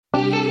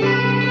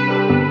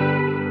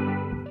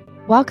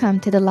Welcome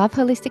to the Love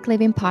Holistic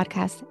Living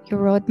podcast, your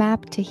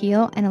roadmap to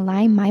heal and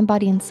align mind,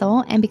 body, and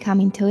soul and become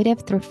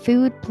intuitive through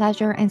food,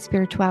 pleasure, and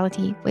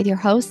spirituality with your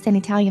host and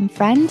Italian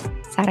friend,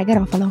 Sara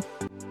Garofalo.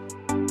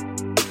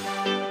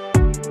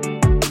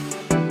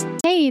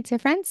 Hey, it's your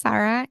friend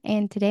Sara,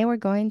 and today we're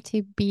going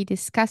to be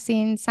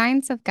discussing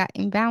signs of gut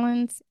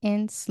imbalance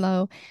and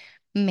slow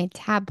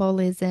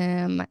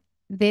metabolism.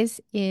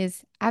 This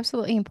is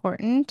absolutely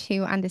important to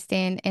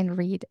understand and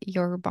read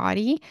your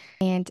body.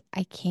 And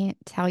I can't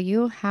tell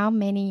you how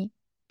many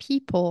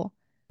people,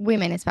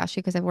 women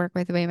especially, because I work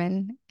with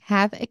women,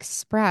 have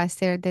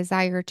expressed their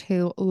desire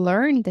to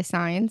learn the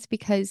signs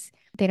because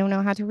they don't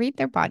know how to read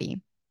their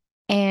body.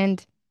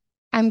 And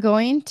I'm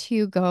going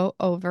to go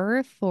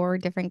over 4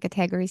 different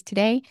categories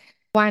today.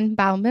 1,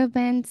 bowel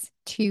movements.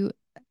 2,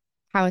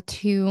 how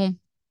to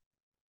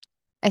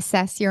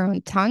assess your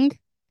own tongue.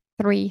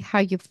 3, how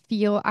you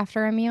feel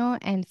after a meal.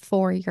 And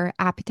 4, your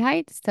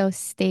appetite. So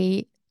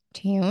stay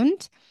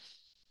tuned.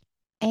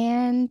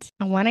 And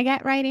I want to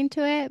get right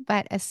into it,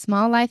 but a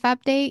small life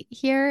update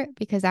here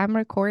because I'm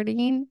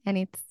recording and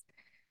it's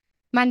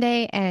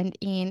Monday, and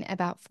in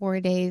about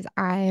 4 days,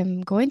 I'm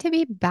going to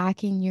be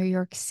back in New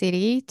York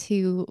City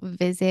to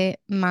visit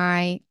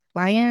my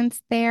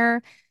clients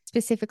there.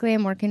 Specifically,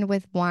 I'm working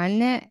with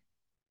one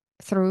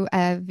through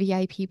a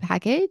VIP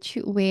package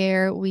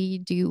where we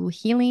do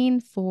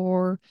healing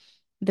for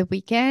the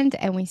weekend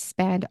and we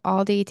spend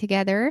all day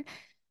together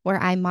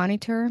where I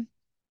monitor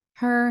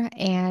her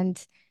and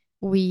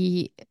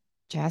we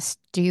just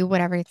do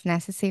whatever is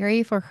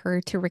necessary for her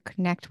to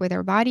reconnect with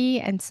her body.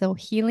 And so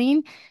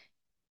healing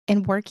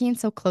and working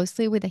so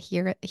closely with the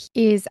here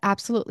is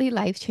absolutely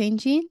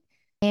life-changing.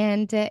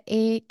 And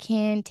it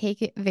can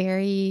take it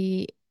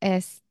very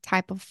as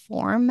type of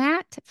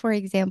format. For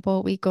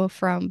example, we go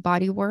from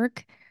body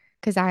work,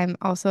 because I'm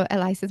also a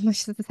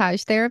licensed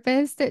massage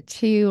therapist,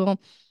 to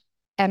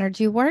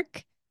energy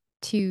work,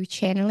 to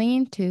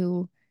channeling,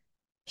 to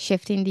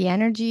shifting the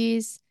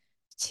energies,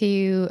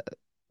 to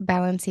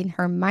balancing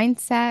her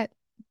mindset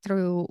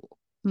through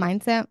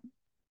mindset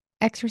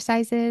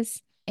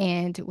exercises.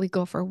 And we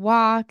go for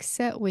walks,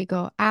 we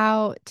go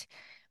out,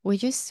 we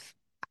just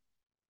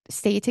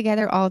stay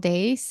together all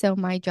day. So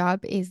my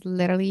job is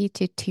literally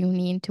to tune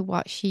in to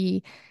what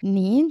she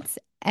needs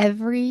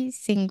every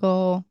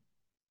single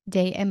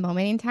day and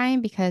moment in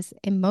time, because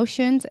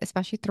emotions,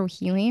 especially through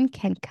healing,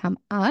 can come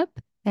up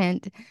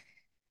and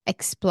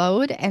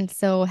explode. And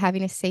so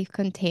having a safe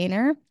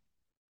container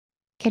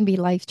can be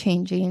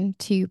life-changing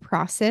to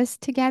process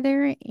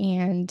together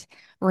and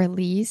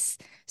release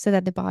so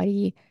that the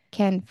body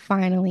can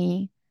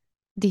finally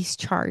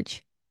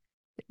discharge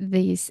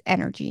these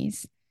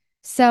energies.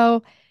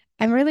 So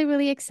I'm really,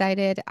 really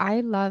excited.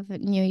 I love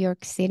New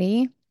York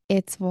City.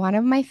 It's one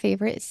of my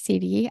favorite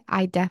city.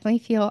 I definitely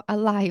feel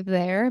alive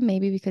there,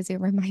 maybe because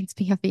it reminds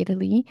me of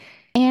Italy,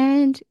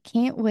 and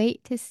can't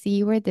wait to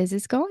see where this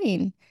is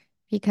going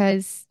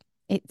because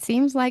it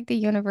seems like the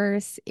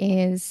universe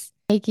is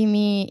taking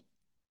me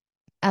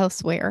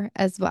elsewhere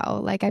as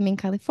well. Like I'm in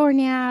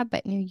California,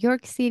 but New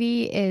York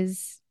City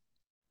is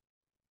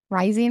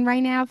rising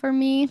right now for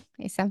me.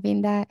 It's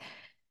something that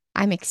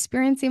I'm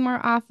experiencing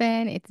more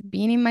often. It's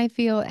being in my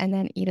field, and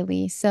then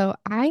Italy. So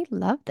I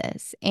love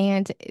this.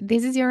 And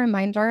this is your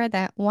reminder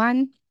that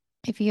 1,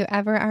 if you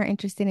ever are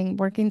interested in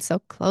working so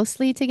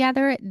closely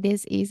together,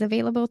 this is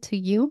available to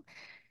you.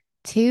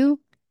 2,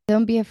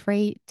 don't be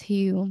afraid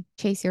to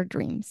chase your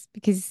dreams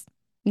because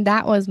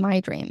that was my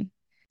dream,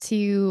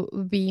 to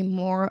be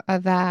more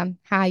of a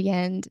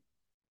high-end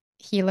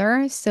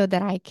healer so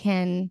that I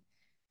can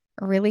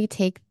really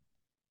take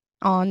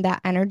on that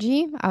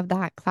energy of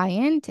that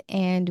client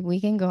and we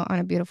can go on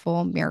a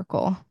beautiful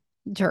miracle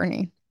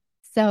journey.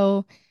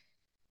 So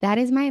that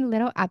is my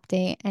little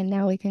update. And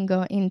now we can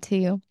go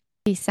into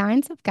the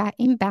signs of gut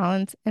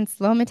imbalance and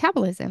slow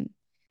metabolism.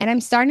 And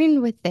I'm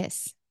starting with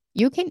this.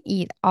 You can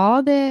eat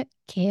all the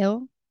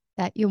kale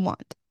that you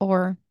want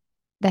or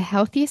the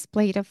healthiest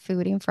plate of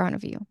food in front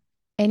of you,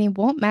 and it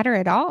won't matter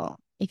at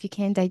all if you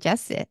can't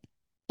digest it.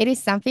 It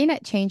is something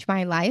that changed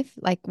my life,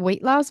 like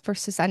weight loss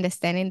versus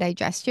understanding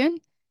digestion,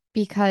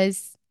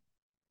 because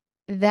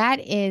that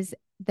is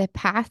the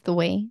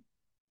pathway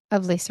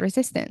of least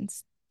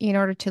resistance. In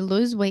order to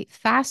lose weight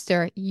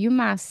faster, you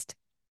must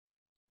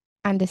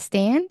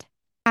understand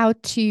how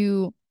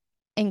to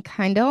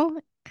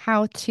enkindle,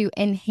 how to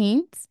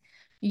enhance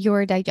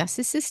your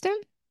digestive system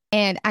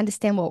and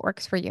understand what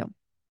works for you.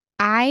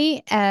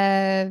 I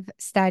have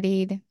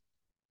studied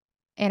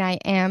and I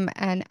am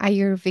an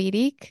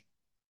Ayurvedic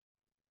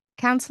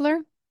counselor.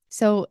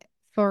 So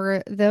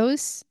for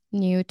those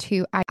new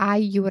to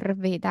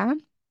Ayurveda,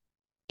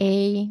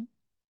 Ayurveda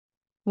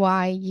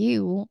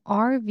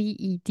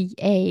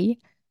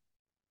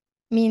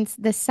means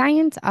the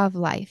science of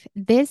life.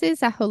 This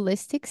is a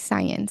holistic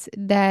science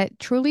that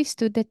truly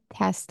stood the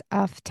test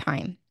of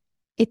time.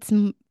 It's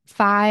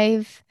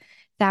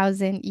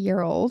 5,000-year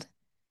old,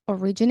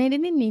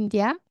 originated in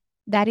India,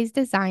 that is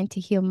designed to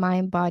heal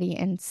mind, body,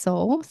 and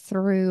soul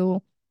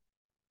through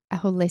a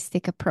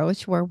holistic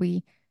approach where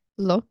we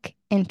look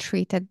and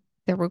treat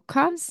the root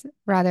cause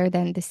rather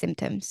than the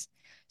symptoms.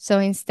 So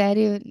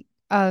instead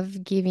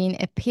of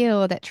giving a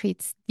pill that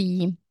treats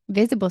the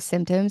visible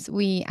symptoms,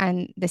 we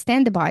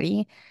understand the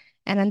body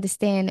and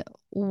understand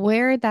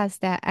where does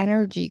that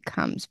energy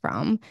comes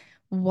from.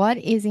 What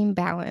is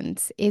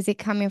imbalance? Is it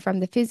coming from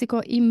the physical,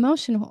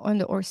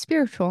 emotional, or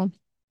spiritual?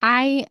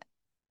 I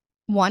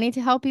wanted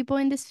to help people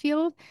in this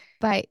field,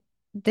 but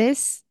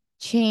this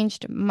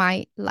changed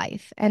my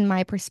life and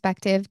my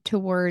perspective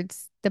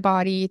towards the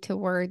body,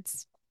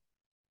 towards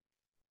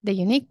the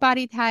unique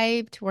body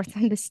type, towards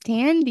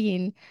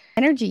understanding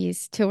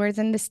energies, towards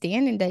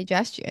understanding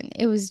digestion.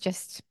 It was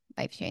just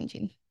life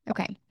changing.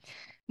 Okay.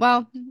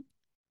 Well,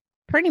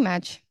 pretty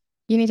much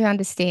you need to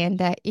understand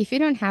that if you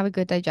don't have a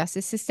good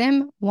digestive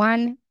system,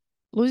 one,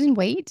 losing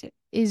weight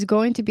is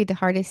going to be the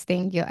hardest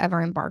thing you'll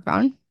ever embark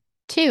on.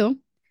 Two,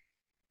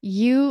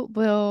 you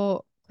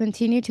will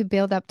continue to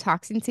build up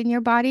toxins in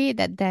your body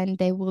that then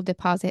they will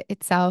deposit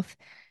itself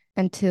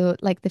into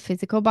like the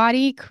physical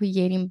body,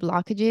 creating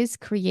blockages,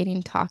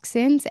 creating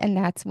toxins. And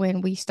that's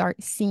when we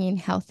start seeing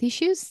health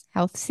issues,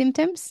 health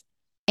symptoms.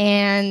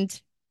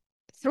 And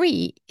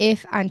three,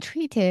 if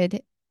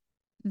untreated,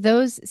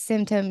 those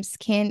symptoms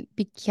can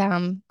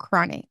become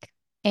chronic.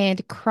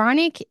 And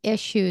chronic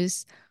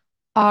issues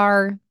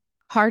are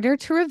harder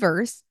to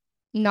reverse,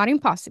 not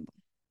impossible.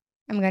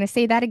 I'm going to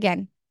say that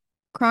again.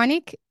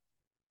 Chronic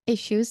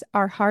issues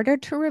are harder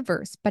to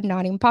reverse, but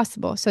not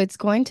impossible. So it's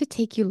going to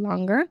take you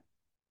longer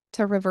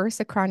to reverse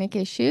the chronic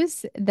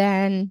issues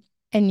than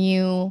a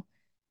new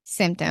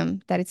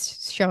symptom that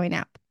it's showing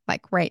up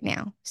like right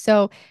now.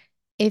 So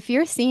if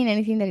you're seeing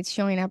anything that is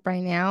showing up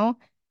right now,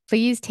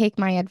 please take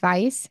my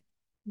advice,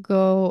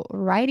 go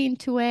right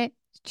into it,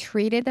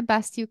 treat it the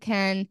best you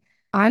can,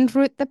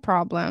 unroot the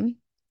problem,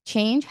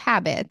 change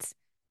habits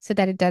so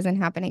that it doesn't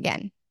happen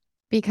again.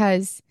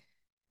 Because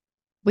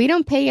we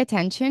don't pay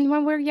attention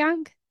when we're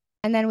young.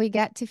 And then we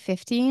get to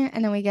 50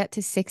 and then we get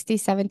to 60,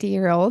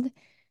 70-year old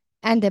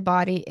and the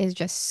body is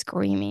just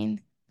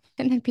screaming.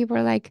 And then people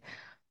are like,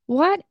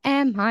 what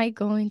am I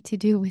going to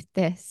do with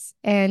this?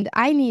 And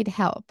I need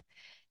help.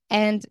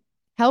 And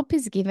help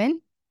is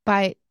given,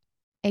 but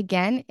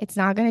again, it's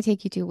not going to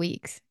take you 2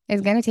 weeks.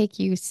 It's going to take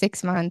you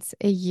 6 months,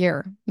 a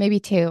year, maybe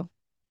two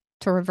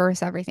to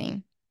reverse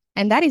everything.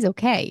 And that is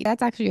okay.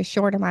 That's actually a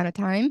short amount of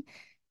time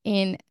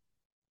in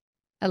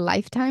a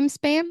lifetime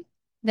span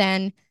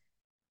than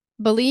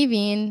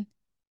believing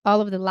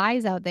all of the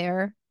lies out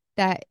there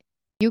that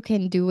you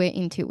can do it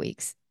in 2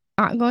 weeks.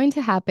 Not going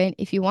to happen.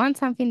 If you want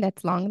something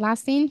that's long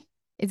lasting,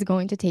 it's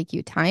going to take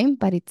you time,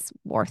 but it's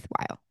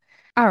worthwhile.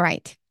 All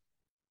right.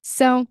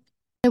 So,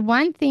 the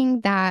one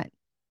thing that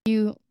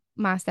you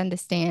must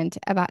understand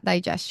about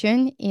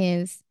digestion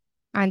is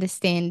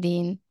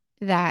understanding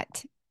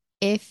that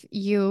if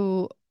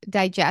you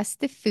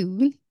digest the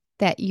food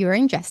that you're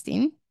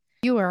ingesting,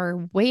 you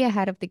are way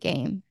ahead of the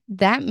game.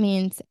 That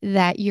means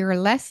that you're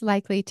less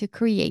likely to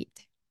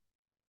create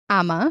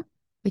ama,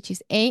 which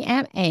is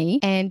AMA,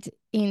 and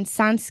in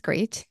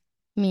Sanskrit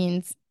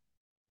means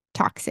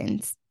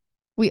toxins.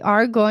 We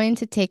are going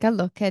to take a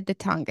look at the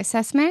tongue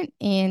assessment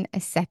in a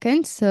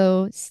second,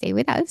 so stay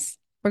with us.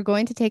 We're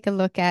going to take a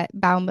look at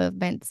bowel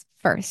movements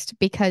first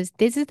because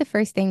this is the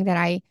first thing that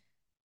I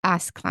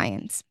ask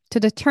clients to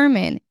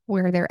determine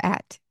where they're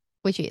at,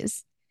 which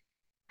is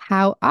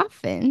how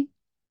often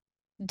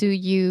do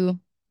you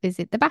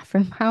visit the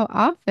bathroom? How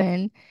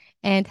often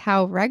and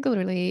how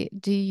regularly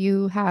do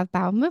you have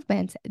bowel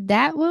movements?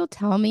 That will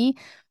tell me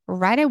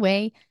right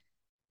away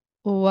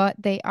what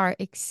they are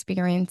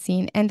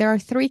experiencing. And there are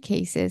three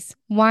cases.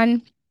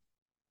 One,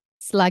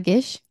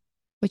 sluggish,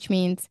 which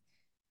means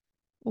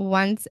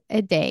once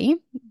a day,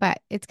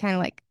 but it's kind of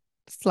like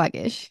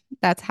sluggish.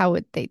 That's how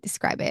they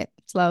describe it.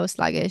 Slow,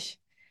 sluggish.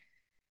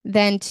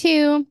 Then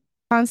two,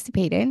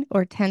 constipated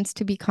or tends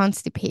to be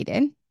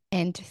constipated.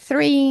 And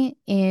three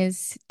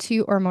is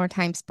two or more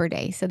times per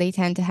day. So they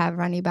tend to have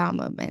runny bowel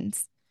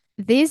movements.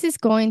 This is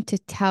going to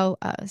tell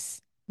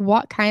us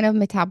what kind of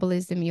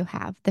metabolism you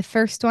have. The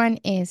first one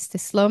is the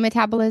slow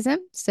metabolism.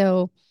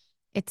 So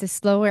it's a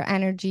slower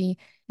energy.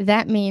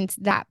 That means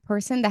that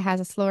person that has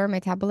a slower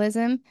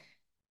metabolism,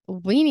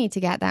 we need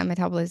to get that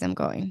metabolism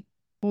going.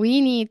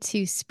 We need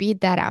to speed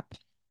that up.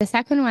 The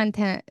second one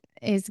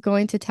is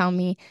going to tell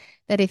me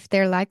that if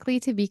they're likely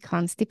to be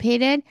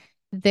constipated,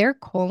 their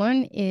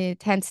colon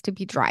tends to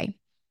be dry.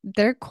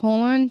 Their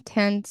colon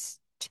tends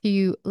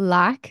to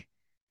lack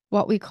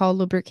what we call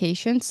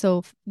lubrication,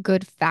 so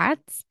good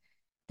fats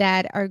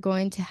that are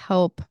going to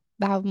help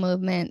bowel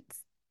movements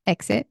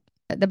exit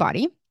the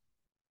body.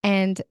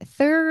 And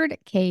third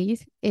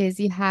case is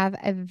you have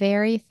a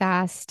very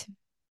fast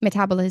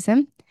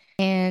metabolism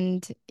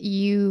and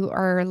you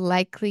are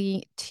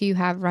likely to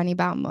have runny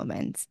bowel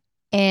movements.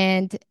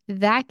 And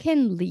that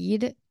can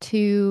lead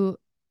to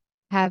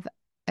have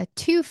a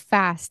too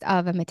fast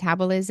of a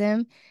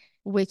metabolism,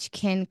 which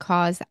can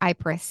cause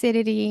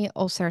hyperacidity,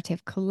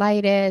 ulcerative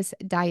colitis,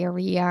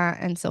 diarrhea,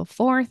 and so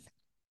forth.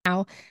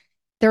 Now,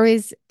 There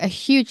is a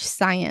huge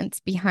science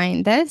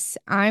behind this.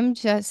 I'm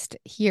just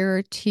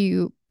here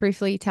to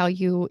briefly tell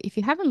you if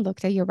you haven't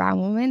looked at your bowel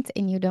movements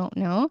and you don't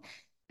know,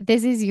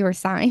 this is your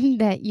sign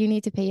that you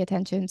need to pay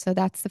attention. So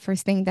that's the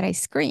first thing that I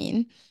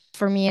screen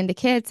for me and the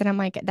kids. And I'm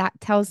like, that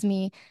tells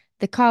me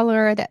the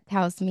color, that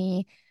tells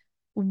me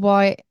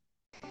what.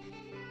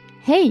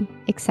 Hey,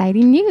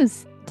 exciting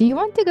news! Do you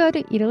want to go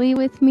to Italy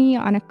with me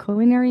on a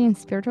culinary and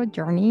spiritual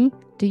journey?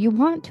 Do you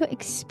want to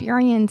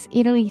experience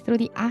Italy through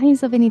the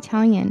eyes of an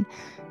Italian?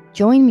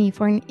 Join me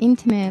for an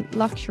intimate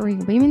luxury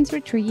women's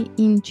retreat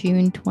in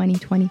June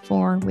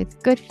 2024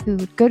 with good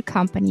food, good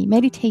company,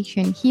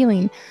 meditation,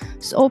 healing,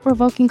 soul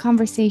provoking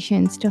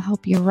conversations to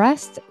help you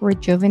rest,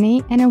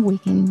 rejuvenate, and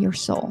awaken your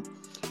soul.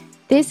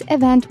 This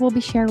event will be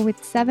shared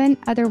with 7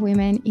 other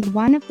women in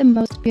one of the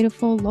most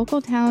beautiful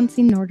local towns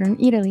in northern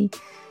Italy.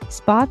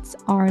 Spots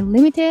are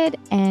limited,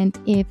 and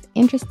if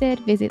interested,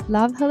 visit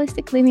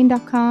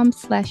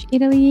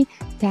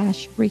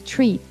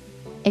loveholisticliving.com/Italy-retreat.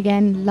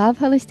 Again,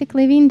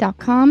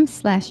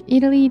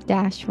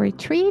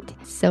 loveholisticliving.com/Italy-retreat.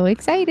 So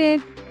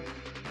excited.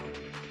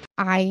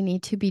 I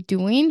need to be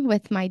doing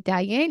with my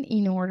diet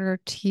in order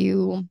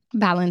to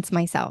balance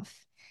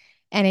myself.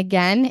 And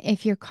again,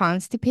 if you're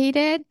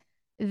constipated,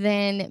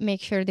 then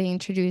make sure they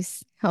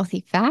introduce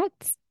healthy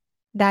fats.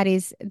 That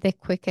is the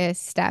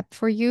quickest step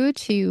for you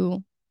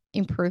to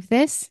improve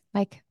this,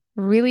 like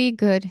really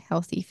good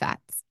healthy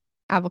fats.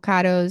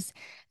 Avocados,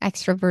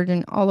 extra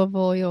virgin olive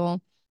oil,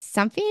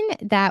 something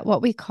that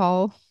what we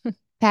call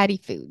fatty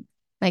food,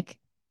 like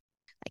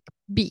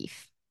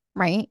beef,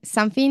 right?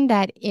 Something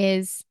that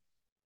is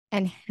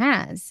and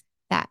has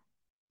that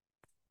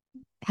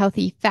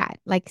healthy fat,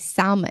 like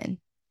salmon.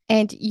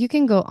 And you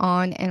can go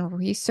on and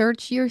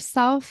research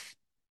yourself.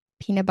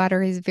 Peanut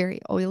butter is very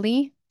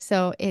oily,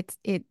 so it's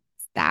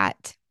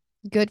that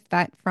good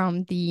fat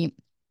from the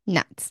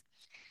nuts.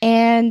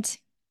 And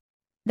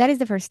that is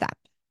the first step,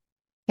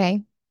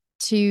 okay?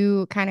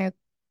 To kind of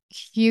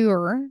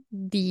cure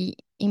the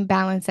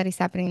imbalance that is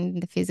happening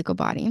in the physical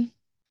body.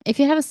 If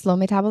you have a slow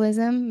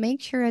metabolism,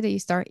 make sure that you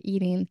start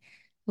eating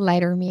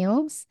lighter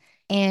meals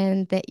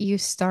and that you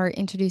start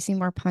introducing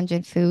more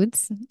pungent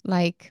foods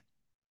like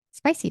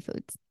spicy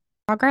foods,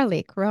 raw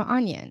garlic, raw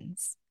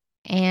onions,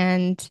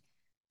 and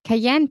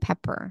cayenne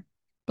pepper,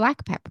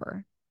 black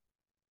pepper,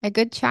 a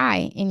good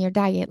chai in your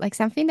diet, like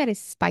something that is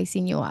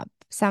spicing you up,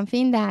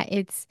 something that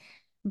it's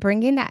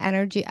bringing that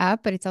energy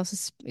up, but it's also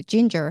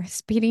ginger,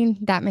 speeding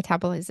that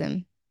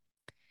metabolism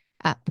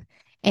up.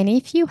 And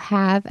if you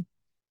have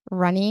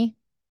runny,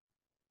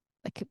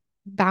 like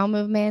bowel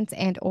movements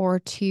and or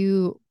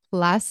 2+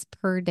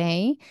 per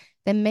day,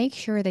 then make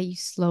sure that you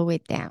slow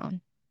it down,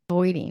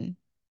 avoiding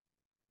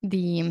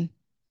the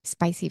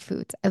spicy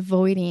foods,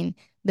 avoiding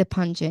the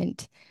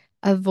pungent,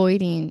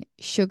 avoiding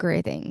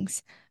sugary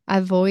things,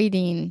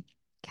 avoiding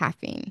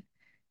caffeine.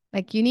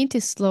 Like you need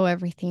to slow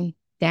everything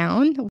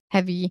down,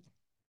 heavy,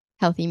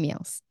 healthy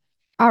meals.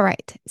 All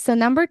right. So,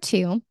 number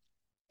 2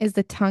 is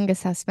the tongue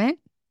assessment.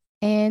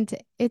 And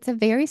it's a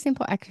very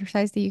simple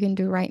exercise that you can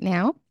do right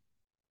now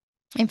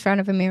in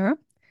front of a mirror.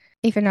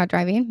 If you're not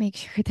driving, make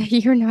sure that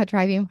you're not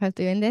driving while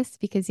doing this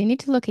because you need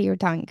to look at your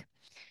tongue.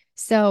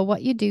 So,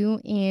 what you do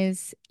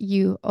is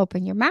you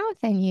open your mouth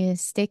and you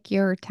stick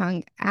your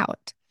tongue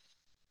out.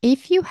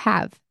 If you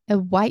have a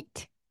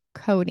white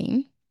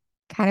coating,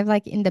 kind of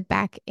like in the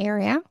back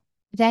area,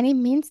 then it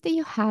means that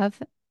you have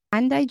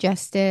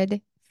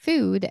undigested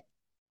food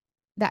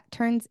that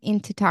turns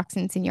into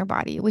toxins in your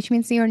body, which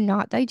means you're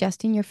not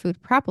digesting your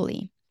food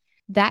properly.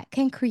 That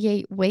can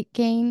create weight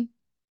gain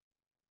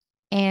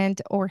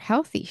and or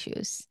health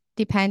issues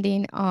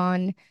depending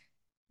on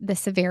the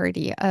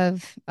severity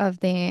of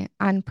the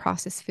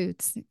unprocessed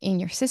foods in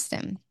your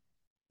system.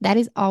 That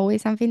is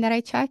always something that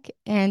I check.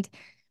 And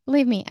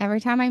believe me, every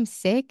time I'm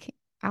sick,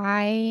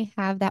 I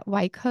have that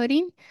white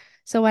coating.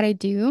 So what I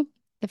do,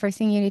 the first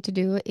thing you need to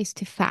do is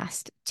to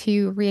fast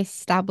to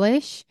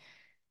reestablish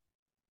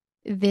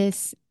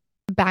this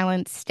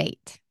balanced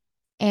state.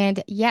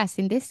 And yes,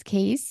 in this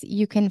case,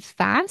 you can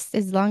fast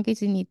as long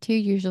as you need to.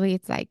 Usually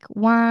it's like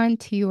 1,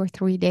 2, or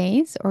 3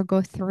 days, or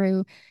go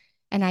through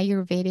an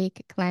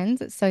Ayurvedic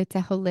cleanse. So it's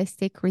a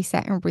holistic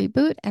reset and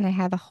reboot. And I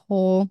have a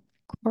whole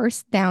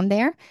course down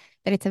there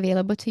that it's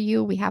available to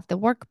you. We have the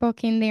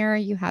workbook in there.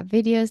 You have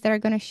videos that are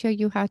going to show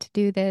you how to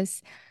do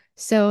this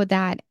so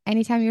that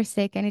anytime you're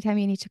sick, anytime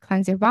you need to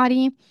cleanse your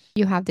body,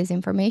 you have this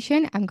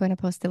information. I'm going to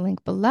post the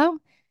link below.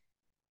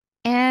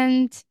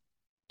 And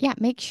yeah,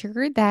 make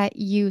sure that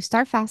you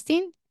start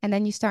fasting and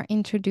then you start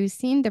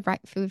introducing the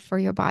right food for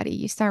your body.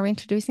 You start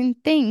introducing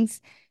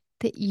things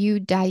that you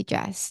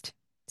digest.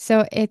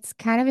 So it's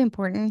kind of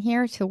important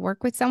here to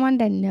work with someone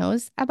that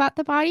knows about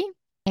the body,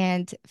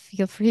 and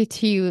feel free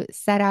to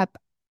set up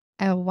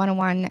a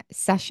one-on-one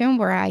session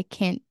where I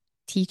can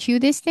teach you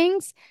these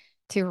things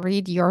to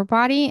read your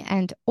body,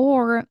 and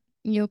or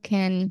you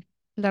can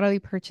literally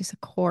purchase a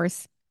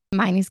course.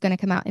 Mine is going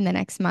to come out in the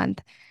next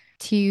month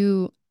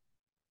to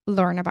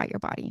learn about your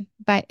body.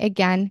 But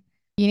again,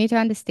 you need to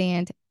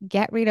understand,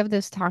 get rid of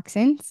those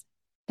toxins,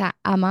 that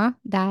ama,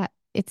 that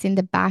it's in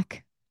the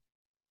back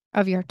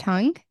of your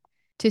tongue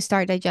to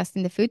start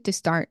digesting the food to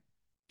start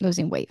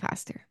losing weight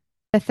faster.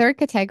 The third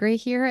category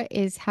here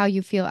is how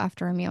you feel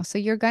after a meal. So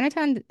you're going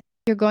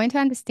to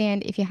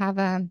understand if you have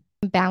a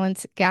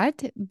balanced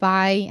gut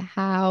by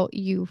how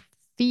you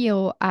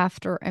feel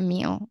after a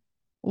meal,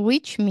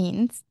 which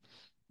means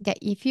that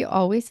if you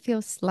always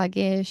feel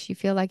sluggish, you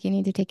feel like you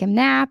need to take a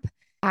nap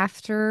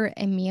after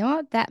a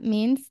meal, that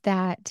means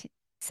that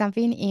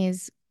something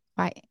is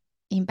quite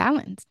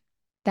imbalanced.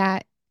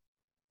 That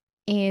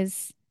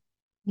is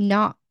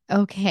not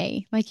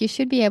okay. Like you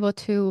should be able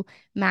to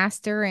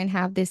master and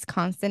have this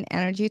constant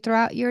energy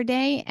throughout your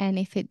day. And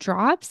if it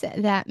drops,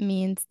 that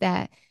means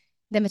that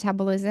the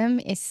metabolism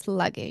is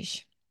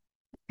sluggish.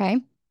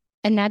 Okay.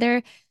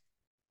 Another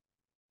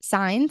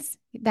signs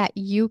that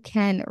you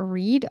can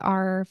read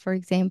are, for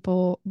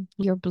example,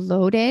 you're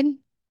bloated.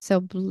 So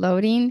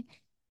bloating,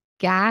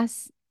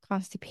 gas,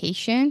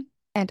 constipation,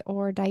 and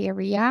or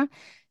diarrhea.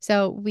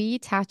 So we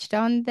touched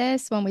on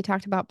this when we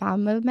talked about bowel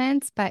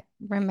movements, but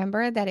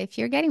remember that if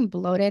you're getting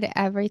bloated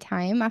every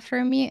time after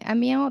a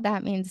meal,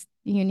 that means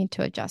you need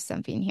to adjust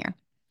something here.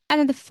 And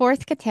then the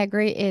fourth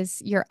category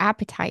is your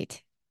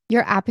appetite.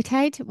 Your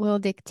appetite will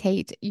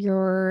dictate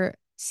your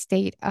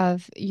state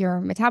of your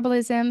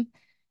metabolism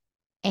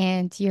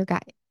and your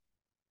gut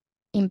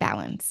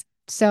imbalance.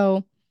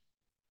 So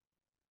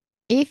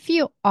if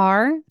you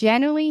are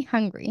genuinely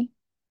hungry,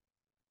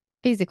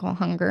 physical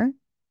hunger,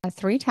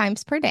 3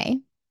 times per day,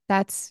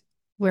 that's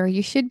where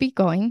you should be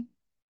going.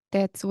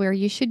 That's where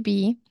you should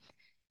be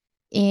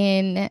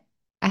in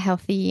a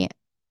healthy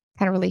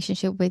kind of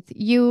relationship with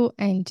you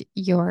and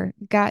your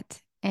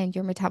gut and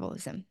your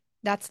metabolism.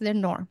 That's the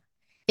norm.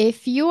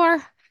 If you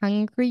are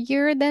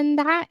hungrier than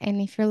that,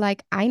 and if you're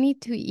like, I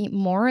need to eat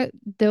more,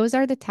 those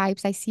are the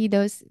types I see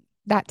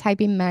that type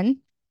in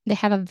men. They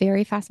have a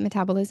very fast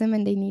metabolism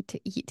and they need to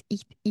eat,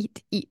 eat,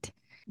 eat, eat.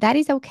 That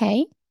is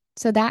okay.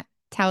 So that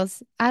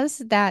tells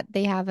us that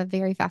they have a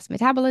very fast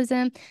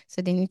metabolism.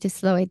 So they need to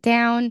slow it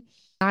down.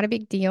 Not a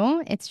big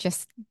deal. It's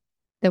just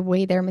the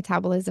way their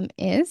metabolism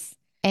is.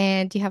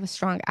 And you have a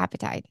strong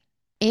appetite.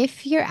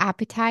 If your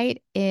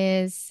appetite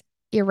is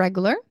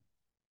irregular,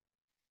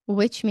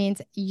 which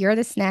means you're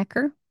the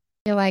snacker.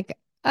 You're like,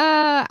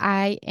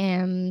 I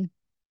am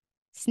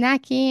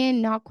snacking,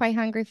 not quite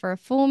hungry for a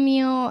full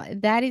meal.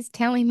 That is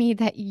telling me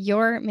that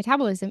your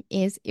metabolism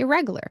is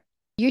irregular.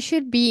 You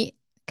should be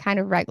kind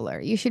of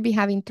regular. You should be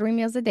having 3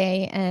 meals a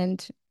day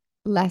and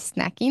less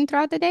snacking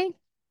throughout the day.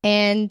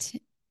 And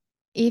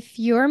if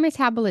your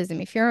metabolism,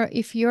 if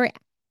your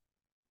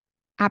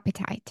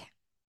appetite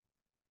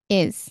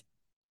is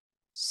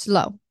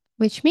slow,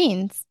 which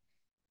means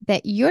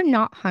that you're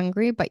not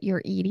hungry, but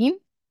you're eating,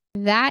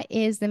 that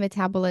is the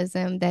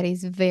metabolism that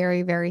is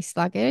very, very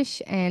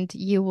sluggish, and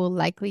you will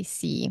likely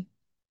see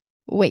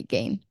weight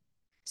gain.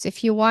 So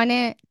if you want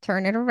to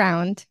turn it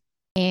around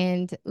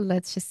and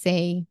let's just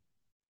say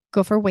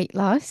go for weight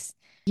loss,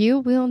 you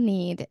will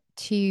need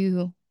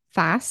to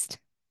fast,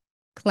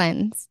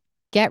 cleanse,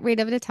 get rid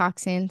of the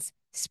toxins,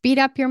 speed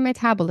up your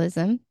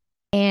metabolism,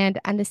 and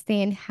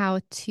understand how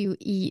to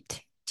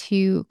eat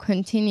to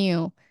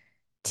continue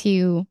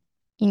to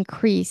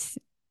increase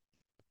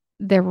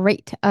the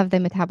rate of the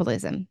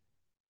metabolism.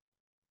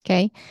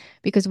 Okay.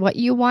 Because what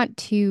you want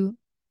to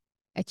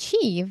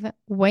achieve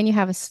when you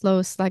have a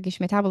slow, sluggish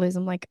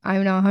metabolism, like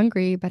I'm not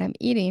hungry, but I'm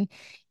eating,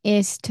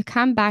 is to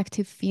come back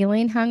to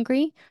feeling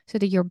hungry so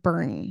that you're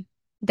burning.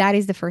 That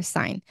is the first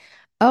sign.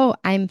 Oh,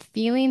 I'm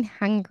feeling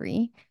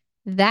hungry.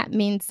 That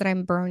means that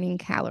I'm burning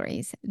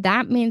calories.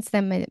 That means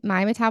that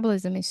my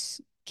metabolism is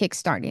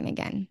kickstarting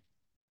again.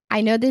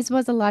 I know this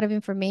was a lot of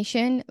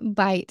information,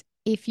 but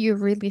if you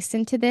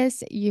re-listen to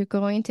this, you're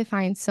going to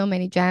find so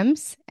many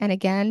gems. And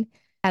again,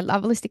 at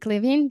Love Holistic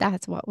Living,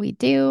 that's what we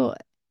do.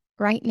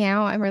 Right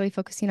now, I'm really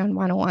focusing on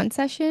one-on-one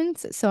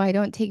sessions. So I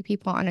don't take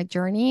people on a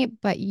journey,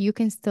 but you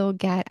can still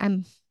get a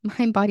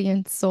mind, body,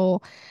 and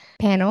soul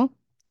panel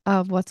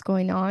of what's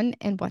going on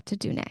and what to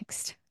do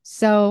next.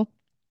 So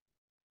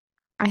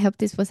I hope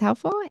this was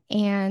helpful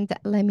and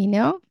let me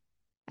know.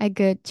 A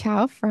good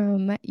ciao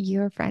from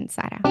your friend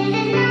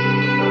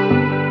Sarah.